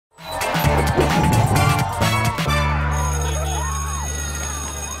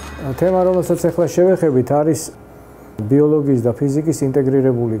თემა, რომელსაც ახლა შევეხებით, არის ბიოლოგიის და ფიზიკის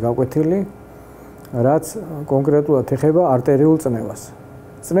ინტეგრირებული გაკვეთილი, რაც კონკრეტულად ეხება არტერიულ წნევას.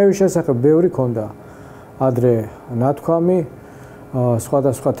 წნევის შესახებ ბევრი ქონდა ადრე ნათქვამი,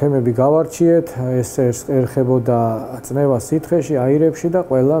 სხვადასხვა თემები გავარჩიეთ, ეს ერხებოდა წნევას სითხეში, აირებში და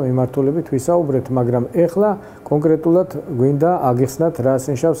ყველა მიმართულებით ვისაუბრეთ, მაგრამ ეხლა კონკრეტულად გვინდა აგიხსნათ, რას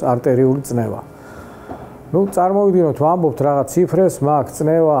ნიშნავს არტერიული წნევა. Ну, წარმოვიდგინოთ, ვამბობთ რაღაც ციფრებს, მაგ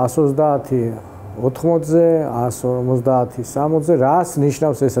წნევა 130, 80-ზე, 150, 60-ზე, რას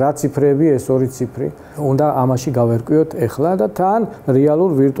ნიშნავს ეს, რა ციფრები, ეს ორი ციფრი. უნდა ამაში გავერკვიოთ ეხლა და თან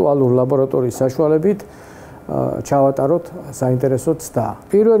რეალურ ვირტუალურ ლაბორატორიის საშუალებით ჩავატაროთ საინტერესო ცდა.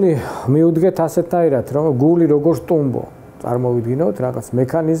 პირველი მიუდგეთ ასეთნაირად, რომ გული როგორც ტუმბო, წარმოვიდგინოთ, რაღაც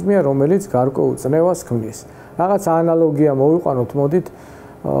მექანიზმია, რომელიც გარკვეულ წნევას ქმნის. რაღაც ანალოგია მოვიყვანოთ, მოდით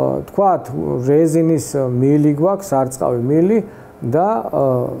თქვათ, რეზინის მილი გვაქვს, სარწყავი მილი და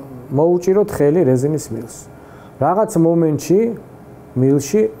მოუჭიროთ ხელი რეზინის მილს. რაღაც მომენტში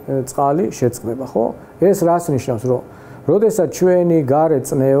მილში წყალი შეწყდება, ხო? ეს რას ნიშნავს, რომ როდესაც ჩვენი გარე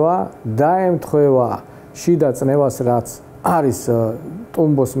წნევა დაემთხვევა შიდა წნევას, რაც არის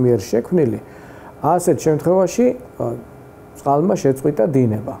ტუმბოს მიერ შექმნილი, ასეთ შემთხვევაში წყალმა შეწყვიტა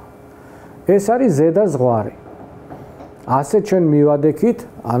დინება. ეს არის ზედა ზღვარი. ასე ჩვენ მივადექით,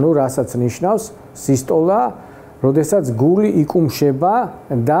 ანუ რასაც ნიშნავს სისტოლა, როდესაც გული იკუმშება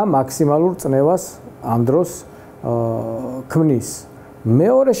და მაქსიმალურ წნევას ამ დროს ქმნის.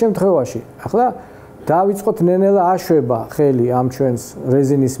 მეორე შემთხვევაში, ახლა დავიწყოთ ნენელა აშვება ხელი ამ ჩვენს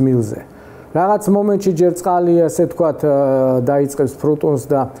რეზინის მილზე. რაღაც მომენტში ჯერ წყალი, ასე თქვათ, დაიწყებს ფრუტუნს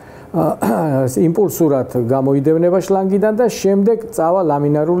და იმპულსურად გამოიდევნება შლანგიდან და შემდეგ წავა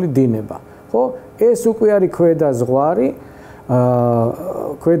ლამინარული დინება. ხო? ეს უკვე არის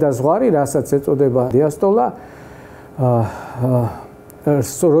ქვედა ზღვარი, რასაც ეწოდება დიასტოლა,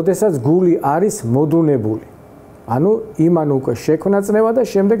 როდესაც გული არის მოდუნებული. ანუ იმან უკვე შექმნა წნევა და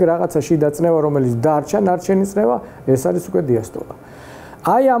შემდეგ რაღაცა შიდა წნევა, რომელიც დარჩა, ნარჩენი წნევა, ეს არის უკვე დიასტოლა.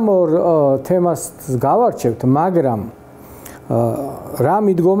 აი ამ ორ თემას გავარჩევთ, მაგრამ რა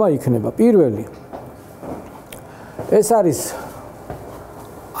მიდგომა იქნება? პირველი, ეს არის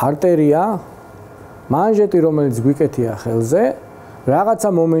არტერია, მანჟეტი, რომელიც გვიკეთია ხელზე, რაღაცა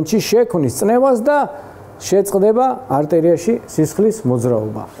მომენტში შექმნის წნევას და შეწყდება არტერიაში სისხლის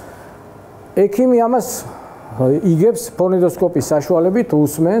მოძრაობა. ექიმი ამას იგებს ფონედოსკოპის საშუალებით,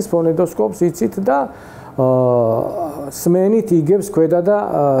 უსმენს ფონედოსკოპს, იცით და სმენით იგებს ქვედა და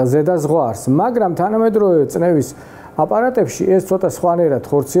ზედა ზღვარს, მაგრამ თანამედროვე წნევის აპარატებში ეს ცოტა სხვანაირად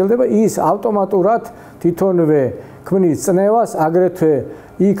ხორციელდება, ის ავტომატურად თვითონვე ქმნის წნევას, აგრეთვე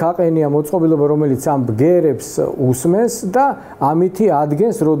იქ აყენია მოწყობილობა, რომელიც ამ ბგერებს უსმენს და ამითი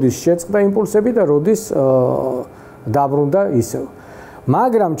ადგენს, როდის შეწყდა იმპულსები და როდის დაბრუნდა ისევ.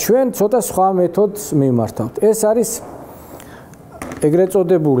 მაგრამ ჩვენ ცოტა სხვა მეთოდს მიმართავთ. ეს არის ეგრეთ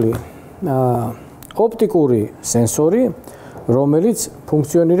წოდებული ოპტიკური სენსორი, რომელიც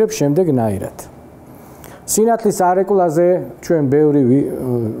ფუნქციონირებს შემდეგნაირად. სინათლის არეკლაზე ჩვენ ბევრი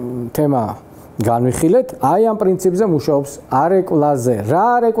თემა განვიხილეთ, აი ამ პრინციპზე მუშაობს არეკლაზე. რა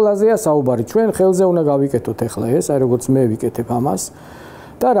არეკლაზეა საუბარი? ჩვენ ხელზე უნდა გავიკეთოთ ახლა ეს, აი როგორც მე ვიკეთებ ამას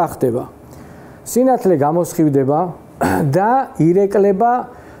და რა ხდება? სინათლე გამოსხივდება და ირეკლება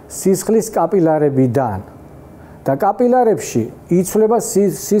სისხლის კაპილარებიდან. და კაპილარებში იცვლება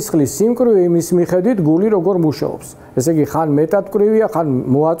სისხლის სიმკვრივე იმის მიხედვით გული როგორ მუშაობს. ესე იგი, ხან მეტად მკვრივია, ხან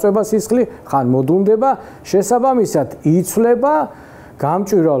მოაწვება სისხლი, ხან მოდუნდება, შესაბამისად იცვლება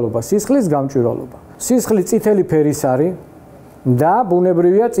გამჭვირვალობა, სისხლის გამჭვირვალობა. სისხლი წითელი ფერის არის და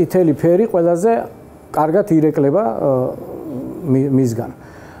ბუნებრივია წითელი ფერი ყველაზე კარგად ირეკლება მისგან.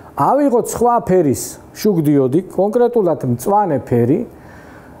 ავიღოთ სხვა ფერის შუგდიოდი, კონკრეტულად მწვანე ფერი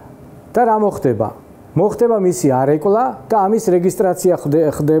და რა მოხდება? მოხდება მისი არეკლა და ამის რეგისტრაცია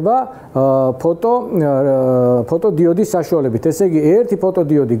ხდება ფოტოდიოდის საშუალებით. ესე იგი, ერთი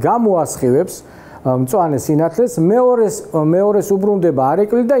ფოტოდიოდი გამოასხივებს მწვანე სინათლეს, მეორეს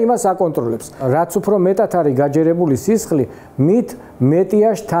უბრუნდებაარეკლი და იმას აკონტროლებს. რაც უფრო მეტად არის გაჯერებული სისხლი, მით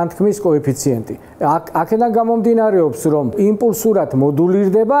მეტია შთანთქმის კოეფიციენტი. აქედან გამომდინარეობს, რომ იმპულსურად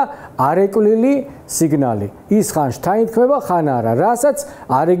მოდულირდებაარეკლილი სიგნალი. ის ხან შთანთქმება, ხან არა, რასაც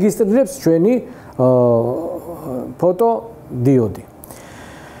არეგისტრირებს ჩვენი ფოტოდიოდი.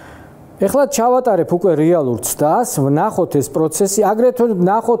 ეხლა ჩავატარებ უკვე რეალურ ცდას, ვნახოთ ეს პროცესი, აგრეთვე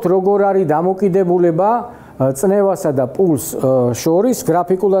ვნახოთ როგორ არის დამოკიდებულება წნევასა და პულს შორის,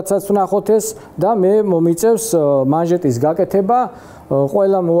 გრაფიკულადაც ვნახოთ ეს და მე მომიწევს მანჟეტის გაკეთება,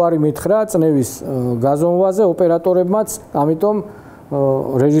 ყველა მოარი მითხრა წნევის გაზომვაზე ოპერატორებმაც, ამიტომ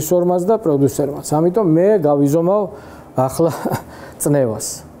რეჟისორმაც და პროდიუსერმაც. ამიტომ მე გავიზომავ ახლა წნევას.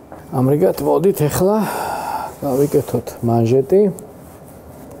 ამრიგად მოდით ახლა გავიკეთოთ მანჟეტი.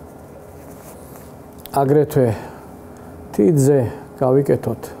 აგრეთვე თითზე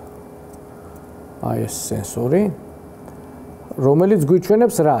გავიკეთოთ აი ეს სენსორი, რომელიც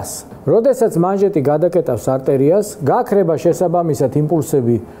გვიჩვენებს რას. როდესაც მანჟეტი გადაკეტავს არტერიას, გაქრება შესაბამისად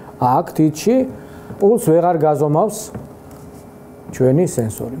იმპულსები აქ თითში, პულს ვეღარ გაზომავს ჩვენი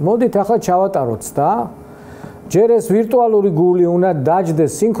სენსორი. მოდით ახლა ჩავატაროთ და ჯერ ეს ვირტუალური გული უნდა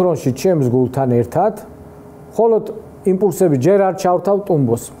დაჯდეს სინქრონში ჩემს გულთან ერთად, ხოლოდ იმპულსები ჯერ არ ჩავთავ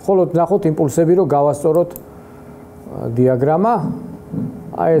ტუმბოს, ხოლოდ ნახოთ იმპულსები რომ გავასწოროთ დიაგრამა.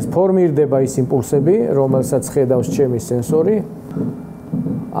 აი ეს ფორმირდება ის იმპულსები, რომელსაც ხედავს ჩემი სენსორი.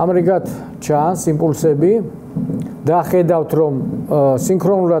 ამრიგად ჩანს იმპულსები და ხედავთ რომ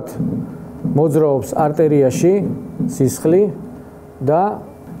სინქრონულად მოძრაობს არტერიაში სისხლი და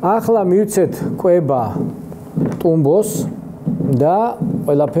ახლა მივცეთ კვება ტუმბოს და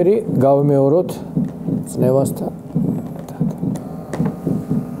ყველაფერი გავიმეოროთ წნევასთან.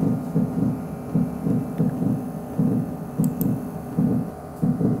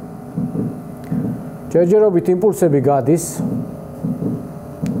 ჯერჯერობით იმპულსები გადის,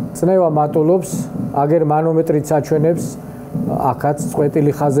 წნევა მატულობს, აგერ მანომეტრით საჩვენებს, აქაც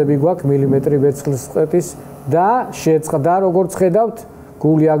წყვეტილი ხაზები გვაქვს, მილიმეტრი ვერცხლისწყლის და შეწყდა, როგორც ხედავთ,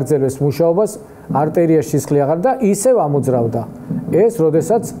 გული აგრძელებს მუშაობას, არტერიაში სისხლი აღარ და ისევ ამოძრავდა. ეს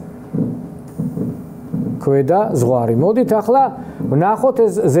როდესაც ქვედა ზღვარი. მოდით ახლა ვნახოთ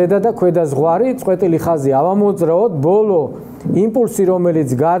ეს ზედა და ქვედა ზღვარი, წყვეტილი ხაზი ავამოძრავოთ, ბოლო იმპულსი, რომელიც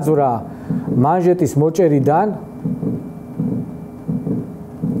გაძვრა მანჟეტის მოჭერიდან,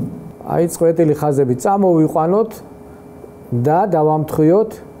 აი წყვეტილი ხაზები წამოვიყვანოთ და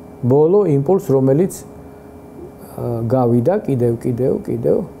დავამთხიოთ ბოლო იმპულს, რომელიც გავიდა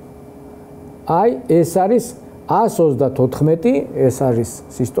კიდევ. აი ეს არის 134, ეს არის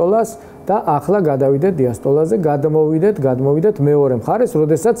სისტოლას და ახლა გადავიდეთ დიასტოლაზე, გადმოვიდეთ მეორე მხარეს,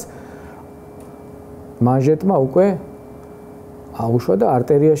 როდესაც მანჟეტმა უკვე აუშვა და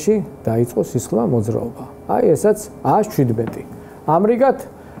არტერიაში დაიწყო სისხლმა მოძრაობა. აი ესაც 117. ამრიგად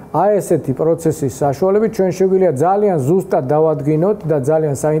აი ესეთი პროცესის საშუალებით ჩვენ შეგვიძლია ძალიან ზუსტად დავადგინოთ და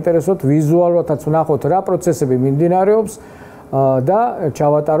ძალიან საინტერესოდ ვიზუალურადაც ვნახოთ რა პროცესები მიმდინარეობს და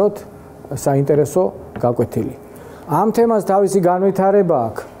ჩავატაროთ საინტერესო გაკვეთილი. ამ თემას თავისი განვითარება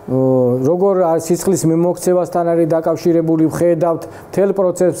აქვს. როგორ სისხლის მიმოქცევასთან არის დაკავშირებული, ვხედავთ მთელ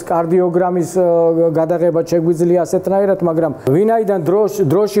პროცესს, კარდიოგრამის გადაღება შეგვიძლია ასეთნაირად, მაგრამ ვინაიდან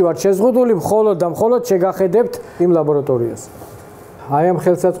დროში ვარ შეზღუდული, მხოლოდ შეგახედებთ იმ ლაბორატორიას. აი ამ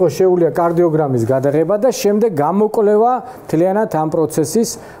ხელსაწყოს შეუულია კარდიოგრამის გადაღება და შემდეგ გამოკვლევა მთლიანად ამ პროცესის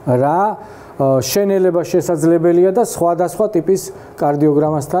რა შენელება შესაძლებელია და სხვადასხვა ტიპის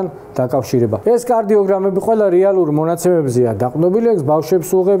კარდიოგრამასთან დაკავშირება. ეს კარდიოგრამები ყველა რეალურ მონაცემებზეა დაყრდნობილი, ბავშვებს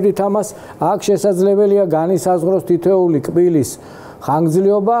უღებდით ამას, აქ შესაძლებელია განისაზღვროს თითოეული კბილის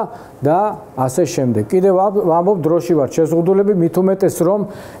ხანგრძლივობა და ასე შემდეგ. კიდევ ვამბობ, დროში ვარ შეზღუდულები, მით უმეტეს რომ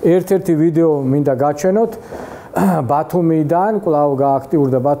ერთ-ერთი ვიდეო მინდა გაჩვენოთ ბათუმიდან, კვლავ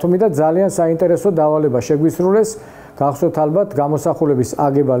გააქტიურდა ბათუმი და ძალიან საინტერესო დავალება შეგვისრულეს. გახსოვთ ალბათ გამოსახულების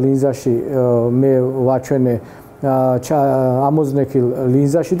აგება ლინზაში მე ვაჩვენე ამოზნექილ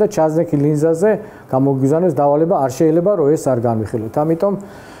ლინზაში და ჩაზნექილ ლინზაზე გამოგიზანოს დავალება არ შეიძლება რომ ეს არ განვიხილოთ. ამიტომ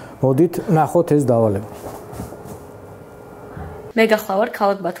მოდით ნახოთ ეს დავალება. მე გახლავარ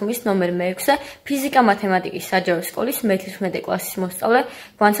ქალაქ ბათუმის ნომერ მე-6-ზე ფიზიკა-მათემატიკის საჯარო სკოლის მე-11 კლასის მოსწავლე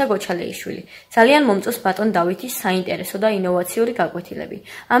გვანცა გოჩალეიშვილი. ძალიან მომწონს ბატონ დავითის საინტერესო და ინოვაციური გაკვეთილები.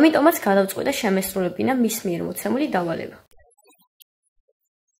 ამიტომაც გადავწყვიტე შემესრულებინა მის მიერ მოცემული დავალება.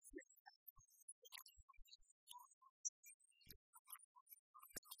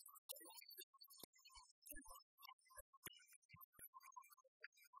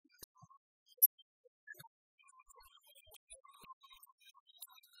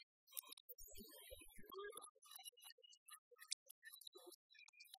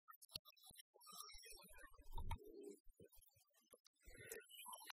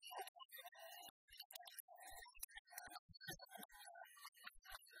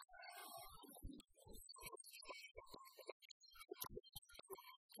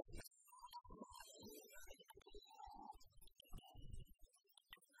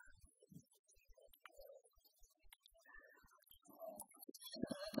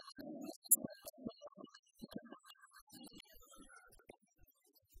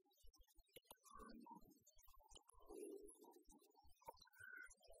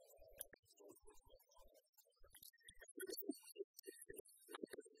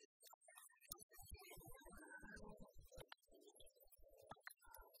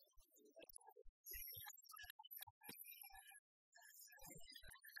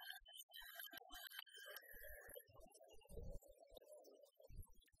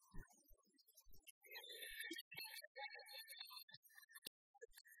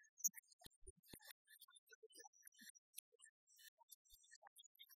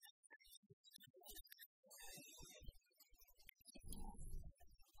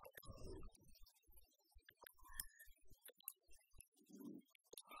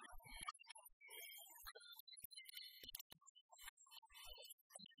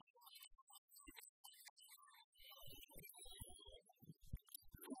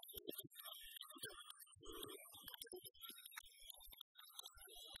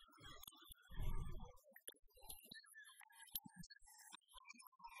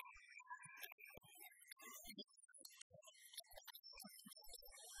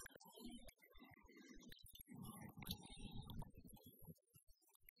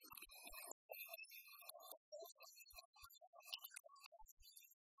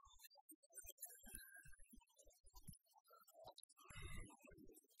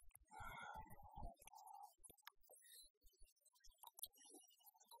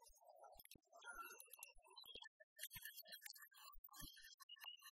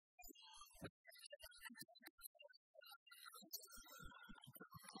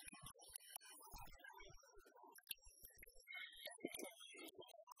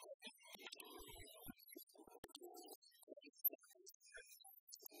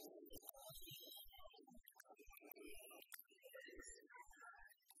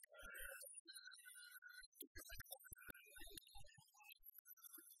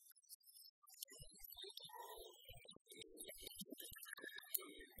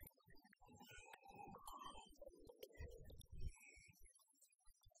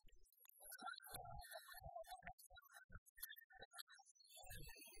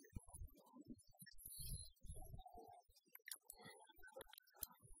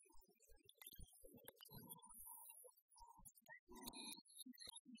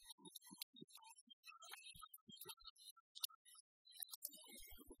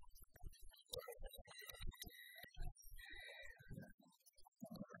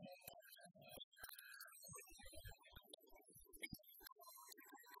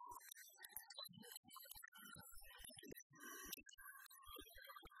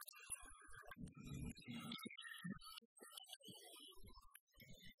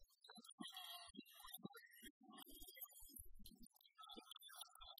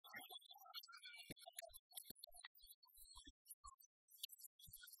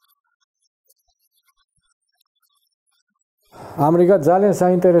 ამრიგად ძალიან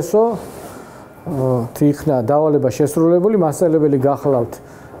საინტერესო იქნა დავალება შესრულებული, მასწავლებელი გახლავთ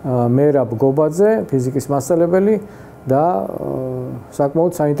მერაბ გობაძე, ფიზიკის მასწავლებელი და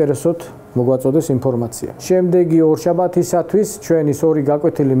საკმაოდ საინტერესოდ მოგვაწოდეს ინფორმაცია. შემდეგი ორშაბათისათვის ჩვენი ორი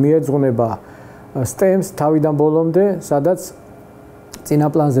გაკვეთილი მიეძღვნება STEM-ს თავიდან ბოლომდე, სადაც წინა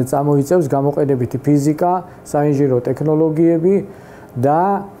პლანზე წამოიწევს გამოყენებითი ფიზიკა, საინჟინრო ტექნოლოგიები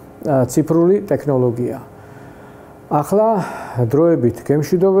და ციფრული ტექნოლოგია. ახლა დროებით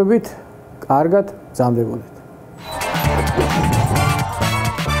გემშვიდობებით, კარგად მგზავრდებოდეთ.